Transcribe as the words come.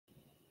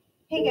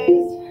Hey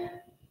guys.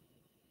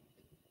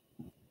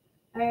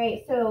 All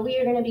right, so we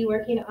are going to be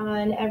working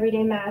on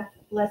Everyday Math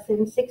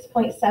Lesson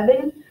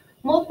 6.7,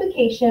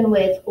 multiplication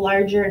with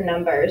larger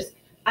numbers.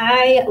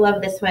 I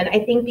love this one,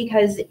 I think,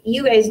 because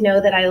you guys know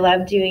that I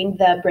love doing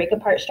the break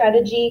apart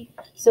strategy.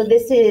 So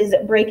this is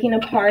breaking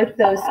apart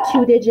those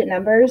two-digit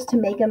numbers to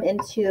make them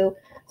into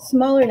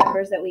smaller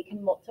numbers that we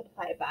can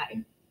multiply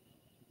by.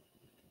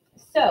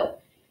 So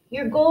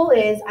your goal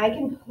is I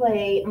can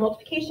play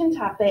multiplication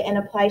top it and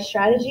apply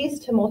strategies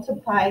to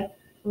multiply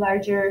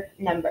larger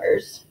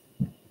numbers.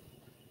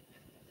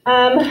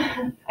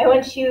 I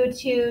want you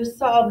to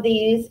solve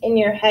these in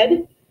your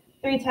head.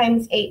 3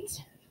 times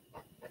 8.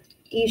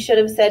 You should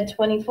have said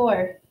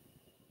 24.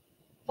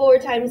 4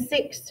 times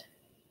 6.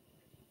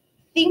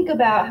 Think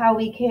about how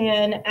we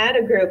can add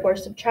a group or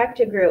subtract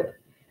a group.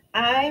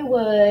 I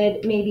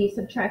would maybe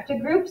subtract a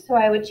group, so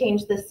I would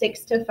change the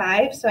 6 to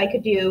 5. So I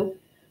could do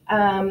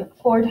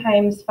 4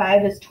 times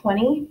 5 is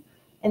 20.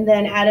 And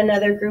then add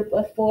another group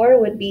of 4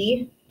 would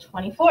be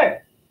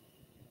 24.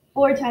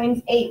 4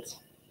 times 8.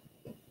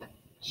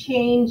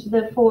 Change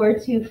the 4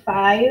 to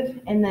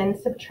 5 and then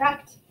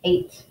subtract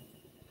 8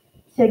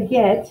 to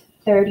get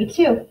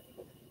 32.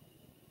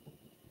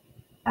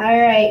 All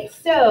right,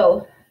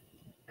 so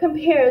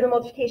compare the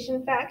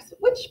multiplication facts.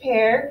 Which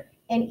fact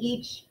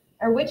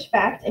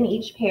in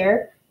each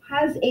pair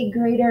has a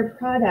greater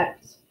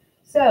product?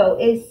 So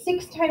is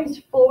 6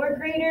 times 4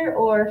 greater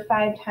or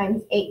 5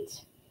 times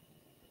 8?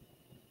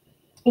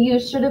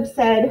 You should have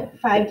said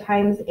 5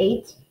 times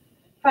 8.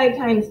 5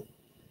 times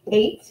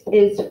 8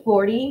 is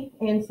 40,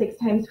 and 6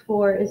 times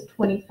 4 is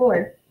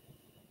 24.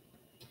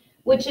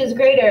 Which is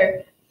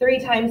greater, 3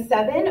 times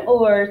 7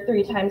 or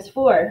 3 times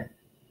 4?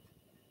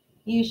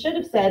 You should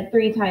have said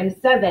 3 times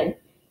 7.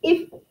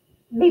 If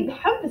they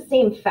have the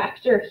same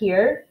factor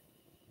here,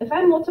 if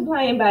I'm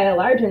multiplying by a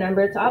larger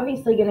number, it's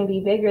obviously going to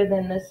be bigger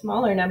than the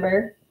smaller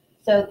number.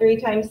 So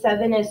 3 times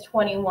 7 is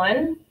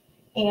 21,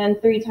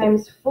 and 3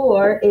 times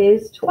 4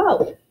 is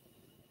 12.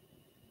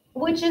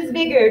 Which is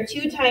bigger,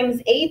 2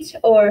 times 8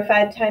 or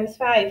 5 times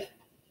 5?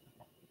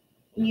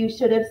 You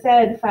should have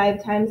said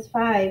 5 times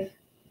 5.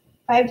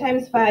 5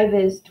 times 5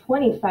 is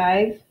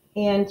 25,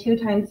 and 2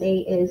 times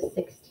 8 is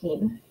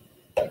 16.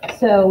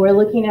 So we're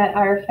looking at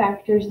our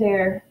factors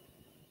there.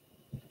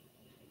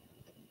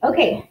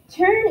 Okay,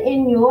 turn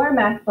in your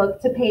math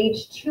book to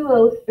page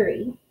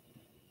 203.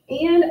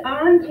 And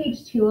on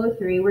page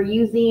 203, we're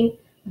using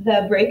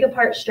the break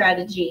apart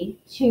strategy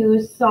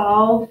to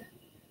solve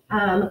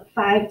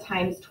 5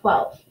 times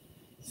 12.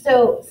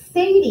 So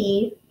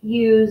Sadie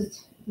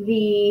used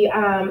the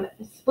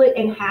split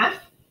in half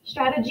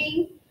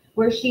strategy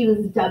where she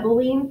was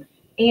doubling,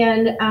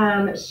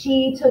 and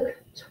she took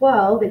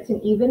 12, it's an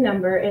even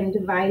number, and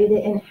divided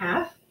it in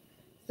half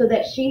so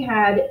that she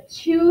had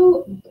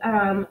two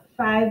 5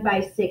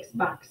 by 6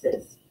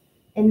 boxes,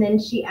 and then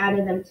she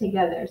added them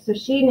together. So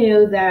she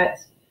knew that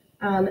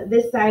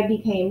this side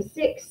became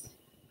 6,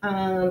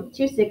 2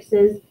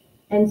 sixes,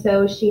 and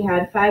so she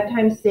had 5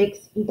 times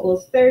 6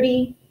 equals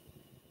 30.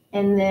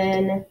 And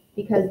then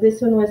because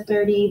this one was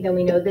 30, then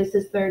we know this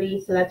is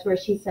 30. So that's where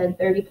she said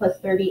 30 plus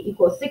 30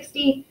 equals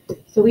 60.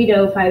 So we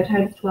know 5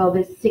 times 12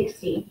 is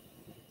 60.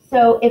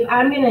 So if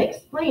I'm going to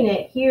explain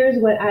it, here's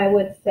what I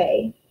would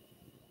say.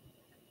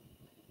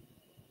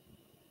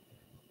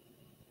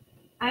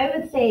 I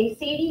would say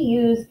Sadie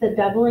used the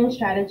doubling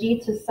strategy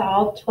to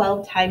solve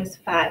 12 times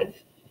 5.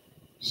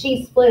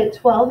 She split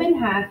 12 in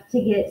half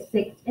to get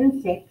 6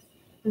 and 6.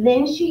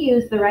 Then she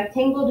used the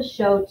rectangle to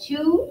show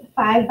two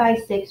 5 by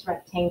 6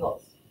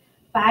 rectangles.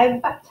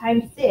 5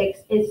 times 6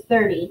 is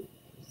 30.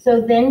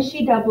 So then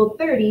she doubled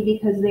 30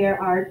 because there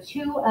are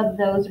 2 of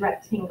those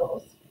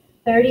rectangles.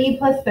 30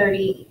 plus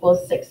 30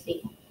 equals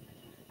 60.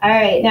 All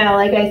right, now,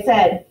 like I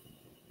said,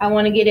 I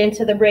want to get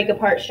into the break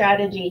apart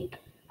strategy.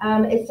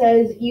 It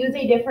says use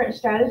a different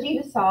strategy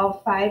to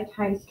solve 5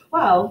 times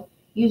 12.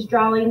 Use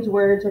drawings,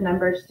 words, or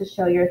numbers to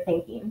show your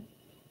thinking.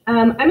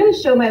 I'm going to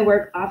show my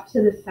work off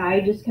to the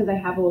side just because I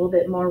have a little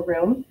bit more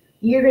room.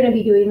 You're going to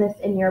be doing this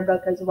in your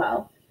book as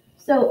well.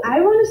 So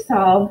I want to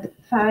solve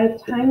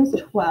 5 times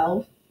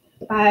 12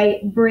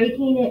 by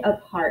breaking it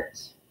apart.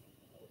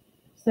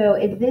 So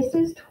if this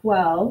is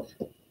 12,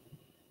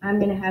 I'm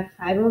going to have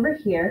 5 over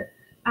here.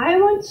 I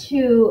want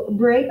to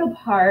break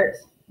apart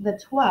the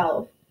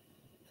 12.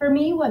 For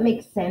me, what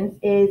makes sense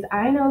is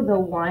I know the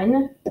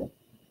 1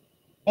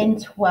 in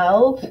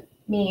 12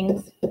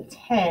 means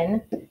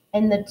 10,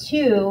 and the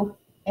 2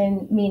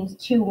 means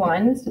 2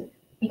 ones,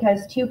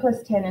 because 2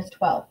 plus 10 is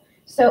 12.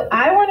 So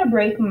I want to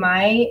break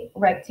my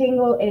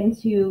rectangle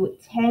into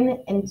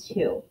 10 and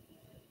 2.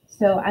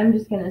 So I'm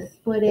just going to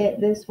split it.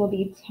 This will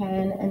be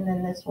 10, and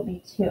then this will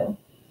be 2.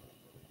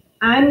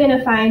 I'm going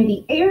to find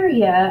the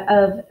area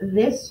of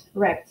this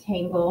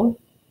rectangle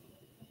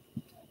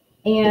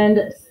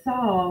and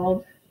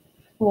solve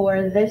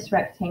for this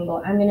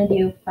rectangle. I'm going to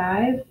do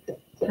 5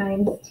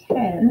 times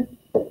 10,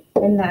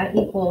 and that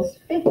equals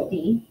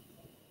 50.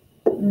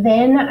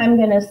 Then I'm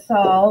going to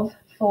solve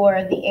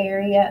for the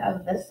area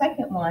of the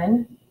second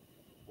one,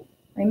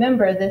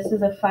 Remember, this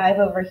is a 5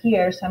 over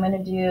here, so I'm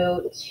going to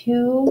do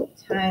 2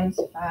 times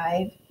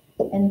 5,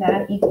 and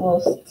that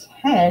equals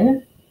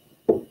 10.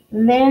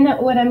 Then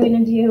what I'm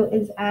going to do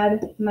is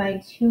add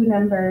my two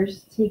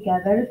numbers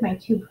together, my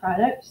two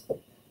products.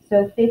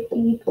 So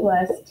 50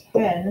 plus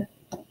 10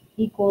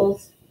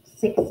 equals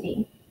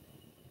 60.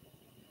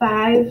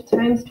 5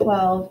 times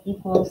 12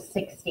 equals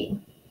 60.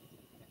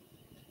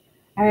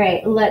 All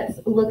right, let's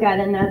look at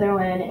another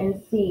one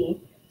and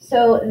see.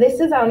 So this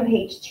is on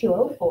page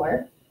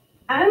 204.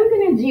 I'm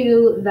going to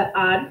do the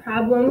odd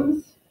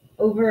problems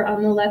over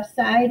on the left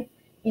side,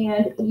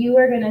 and you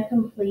are going to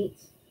complete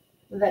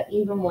the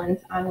even ones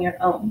on your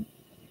own.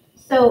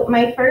 So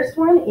my first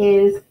one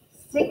is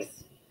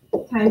 6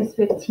 times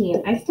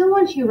 15. I still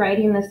want you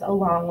writing this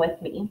along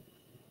with me.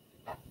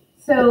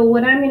 So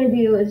what I'm going to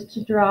do is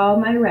to draw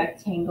my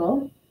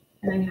rectangle,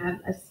 and I have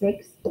a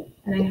 6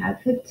 and I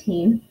have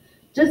 15.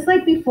 Just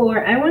like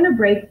before, I want to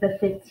break the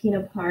 15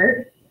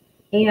 apart,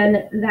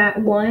 and that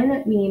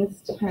 1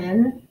 means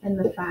 10 and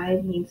the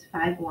 5 means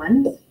 5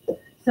 ones.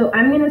 So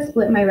I'm going to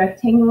split my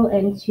rectangle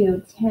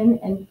into 10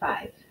 and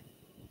 5.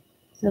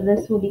 So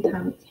this will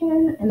become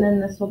 10, and then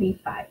this will be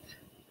 5.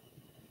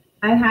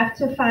 I have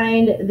to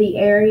find the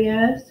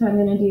area, so I'm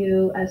going to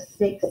do a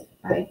 6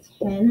 by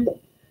 10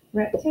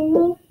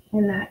 rectangle,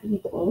 and that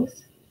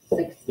equals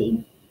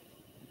 60.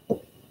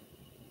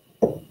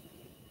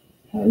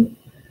 Okay.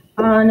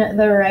 On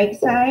the right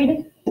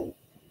side,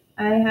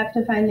 I have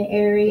to find the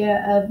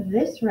area of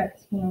this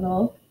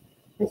rectangle.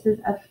 This is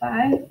a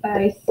 5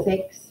 by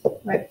 6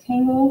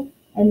 rectangle,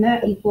 and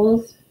that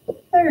equals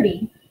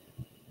 30.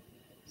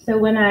 So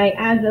when I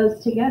add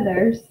those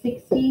together,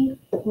 60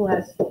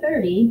 plus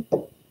 30,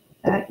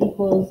 that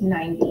equals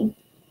 90.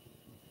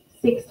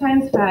 6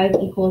 times 5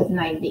 equals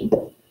 90.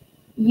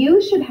 You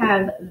should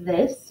have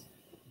this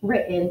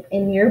written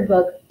in your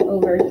book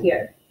over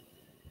here.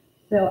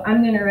 So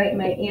I'm going to write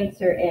my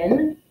answer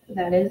in.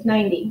 That is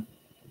 90.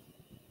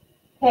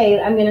 Okay,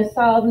 I'm going to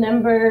solve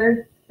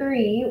number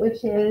 3,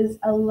 which is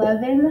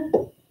 11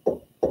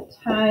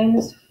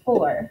 times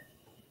 4.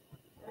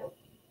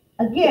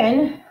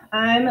 Again,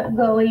 I'm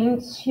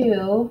going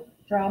to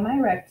draw my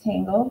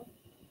rectangle.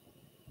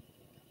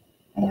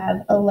 I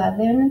have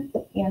 11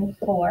 and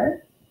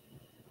 4.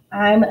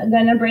 I'm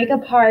going to break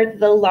apart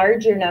the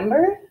larger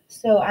number.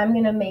 So I'm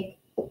going to make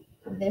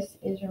this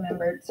is,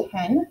 remember,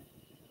 10.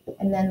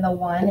 And then the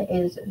 1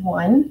 is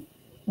 1.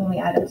 When we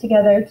add them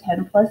together,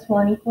 10 plus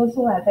 1 equals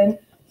 11.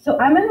 So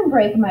I'm going to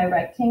break my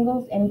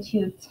rectangles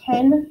into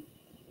 10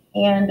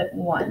 and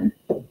 1.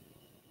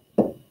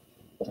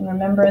 And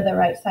remember, the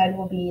right side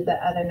will be the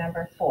other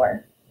number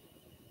 4.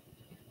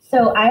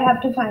 So I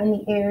have to find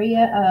the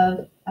area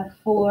of a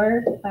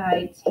 4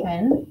 by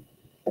 10.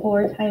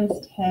 4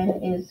 times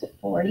 10 is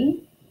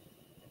 40.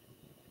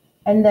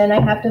 And then I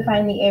have to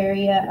find the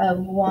area of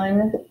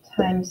 1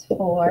 times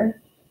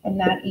 4, and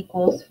that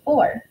equals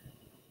 4.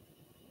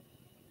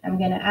 I'm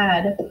going to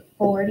add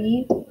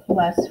 40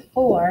 plus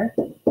 4,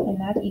 and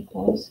that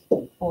equals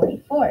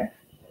 44.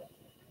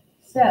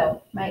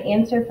 So my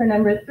answer for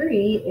number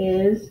 3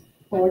 is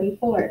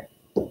 44.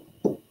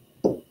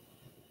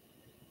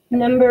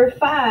 Number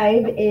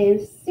 5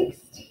 is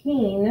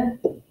 16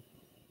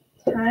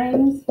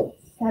 times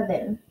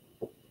 7.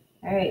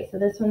 All right, so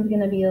this one's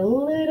going to be a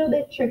little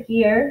bit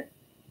trickier,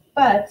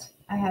 but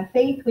I have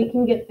faith we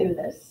can get through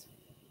this.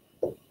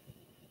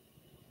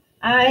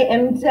 I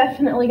am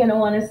definitely going to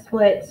want to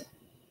split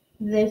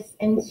this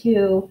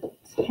into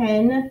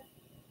 10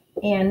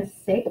 and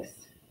 6.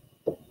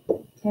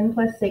 10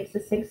 plus 6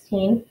 is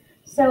 16.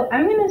 So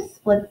I'm going to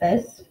split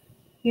this.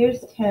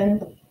 Here's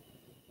 10,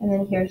 and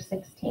then here's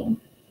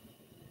 16.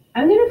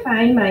 I'm going to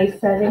find my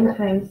 7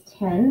 times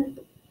 10,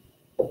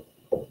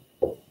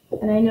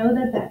 and I know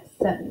that that's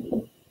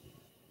 70.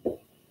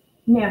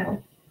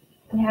 Now,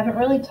 we haven't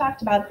really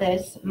talked about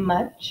this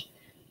much,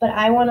 but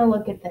I want to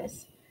look at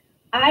this.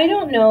 I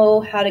don't know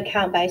how to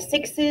count by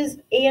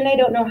 6s, and I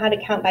don't know how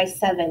to count by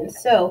 7s.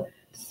 So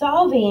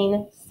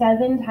solving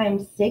 7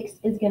 times 6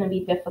 is going to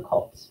be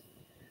difficult.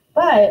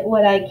 But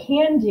what I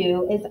can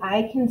do is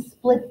I can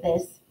split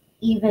this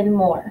even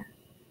more.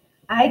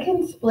 I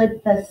can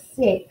split the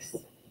 6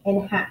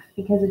 in half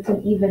because it's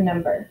an even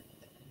number.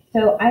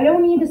 So I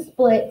don't need to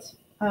split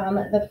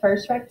the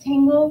first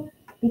rectangle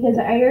because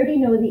I already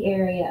know the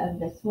area of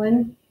this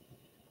one,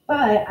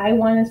 but I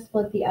want to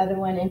split the other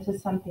one into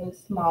something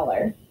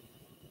smaller.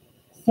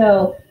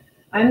 So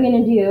I'm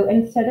going to do,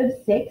 instead of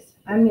 6,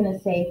 I'm going to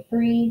say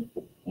 3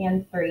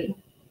 and 3.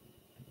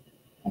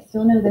 I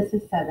still know this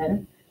is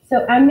 7.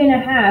 So I'm going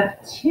to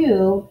have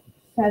 2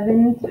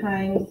 7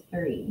 times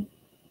 3.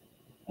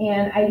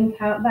 And I can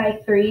count by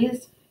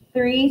 3s.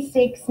 3,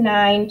 6,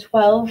 9,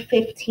 12,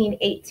 15,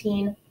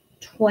 18,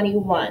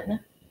 21.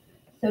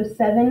 So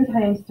 7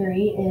 times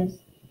 3 is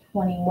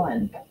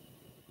 21.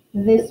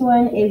 This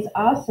one is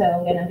also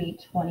going to be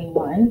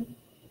 21.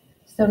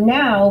 So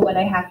now what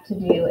I have to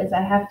do is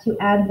I have to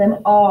add them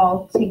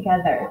all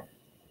together.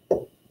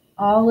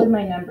 All of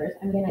my numbers.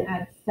 I'm going to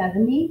add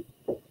 70,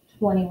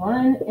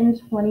 21,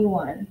 and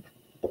 21.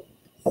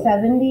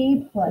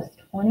 70 plus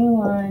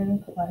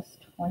 21 plus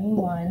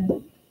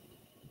 21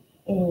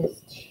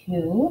 is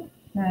 2,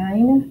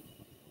 9,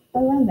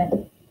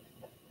 11.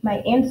 My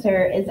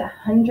answer is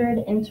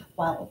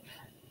 112.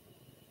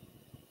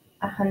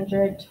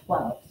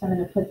 112. So I'm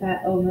going to put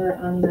that over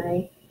on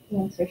my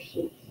answer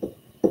sheet.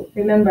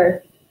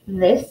 Remember,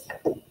 this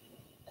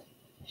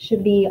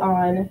should be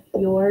on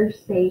your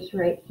space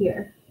right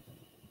here.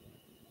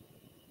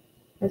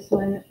 This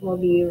one will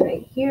be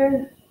right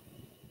here,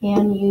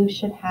 and you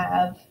should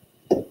have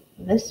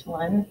this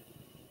one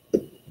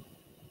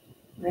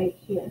right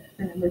here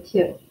for number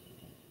 2.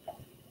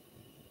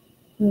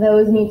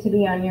 Those need to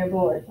be on your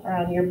board or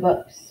on your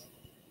books.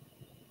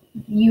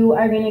 You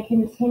are going to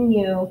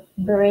continue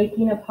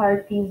breaking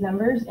apart these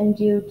numbers and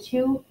do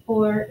 2,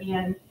 4,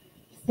 and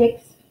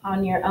 6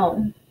 on your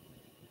own.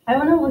 I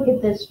want to look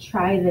at this,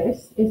 try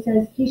this. It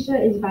says Keisha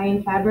is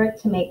buying fabric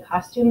to make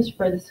costumes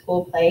for the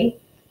school play.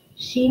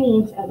 She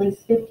needs at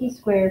least 50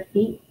 square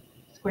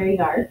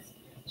yards.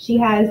 She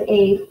has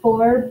a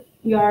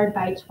 4-yard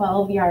by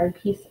 12-yard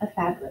piece of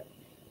fabric.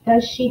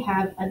 Does she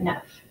have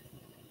enough?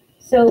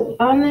 So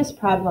on this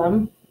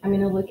problem, I'm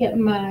going to look at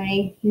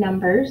my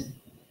numbers.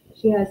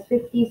 She has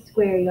 50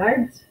 square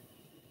yards.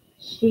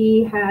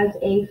 She has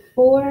a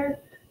 4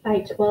 by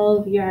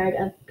 12 yard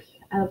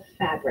of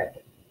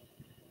fabric.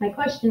 My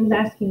question is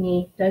asking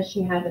me, does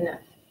she have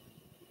enough?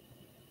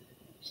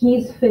 She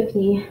needs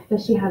 50.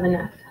 Does she have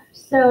enough?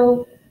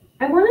 So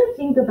I want to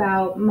think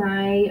about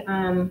my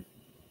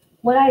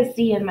what I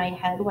see in my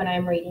head when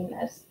I'm reading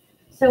this.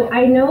 So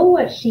I know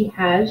what she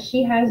has.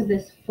 She has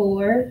this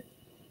 4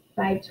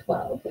 by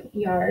 12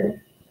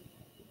 yard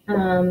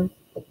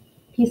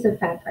piece of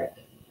fabric.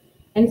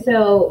 And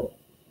so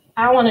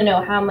I want to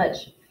know how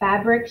much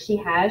fabric she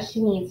has.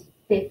 She needs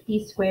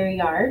 50 square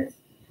yards.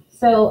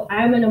 So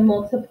I'm going to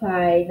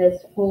multiply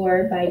this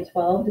 4 by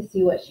 12 to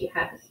see what she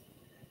has.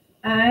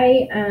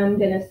 I am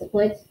going to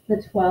split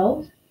the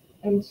 12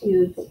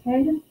 into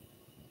 10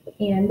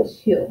 and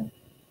 2,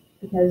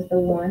 because the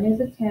 1 is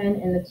a 10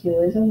 and the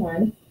 2 is a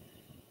 1,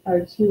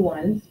 or 2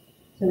 1s.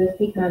 So this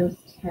becomes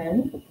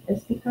 10,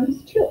 this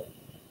becomes 2.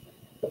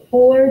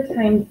 4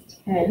 times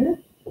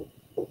 10,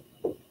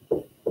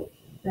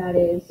 that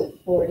is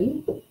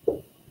 40.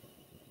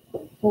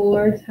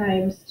 4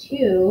 times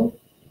 2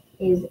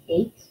 is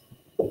 8.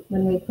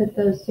 When we put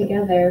those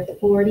together,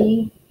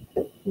 40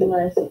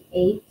 plus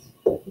 8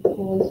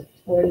 equals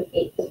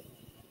 48.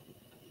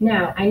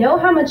 Now, I know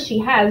how much she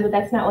has, but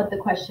that's not what the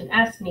question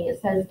asked me.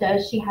 It says,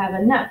 does she have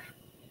enough?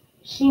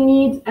 She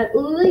needs at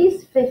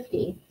least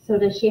 50. So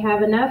does she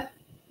have enough?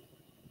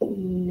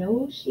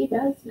 No, she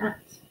does not.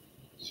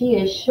 She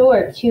is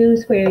short 2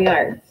 square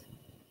yards.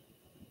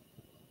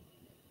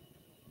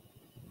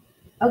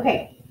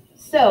 Okay,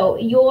 so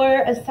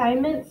your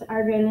assignments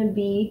are going to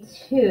be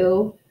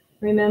to,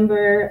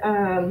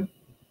 remember,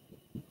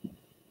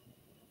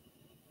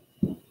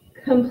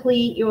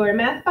 complete your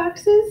math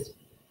boxes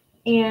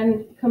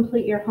and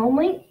complete your home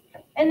link,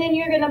 and then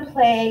you're going to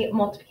play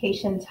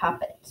multiplication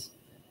top it.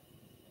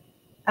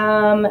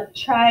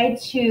 Try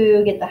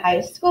to get the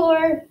highest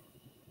score,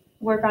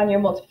 work on your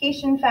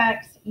multiplication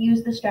facts,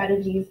 use the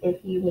strategies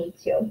if you need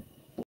to.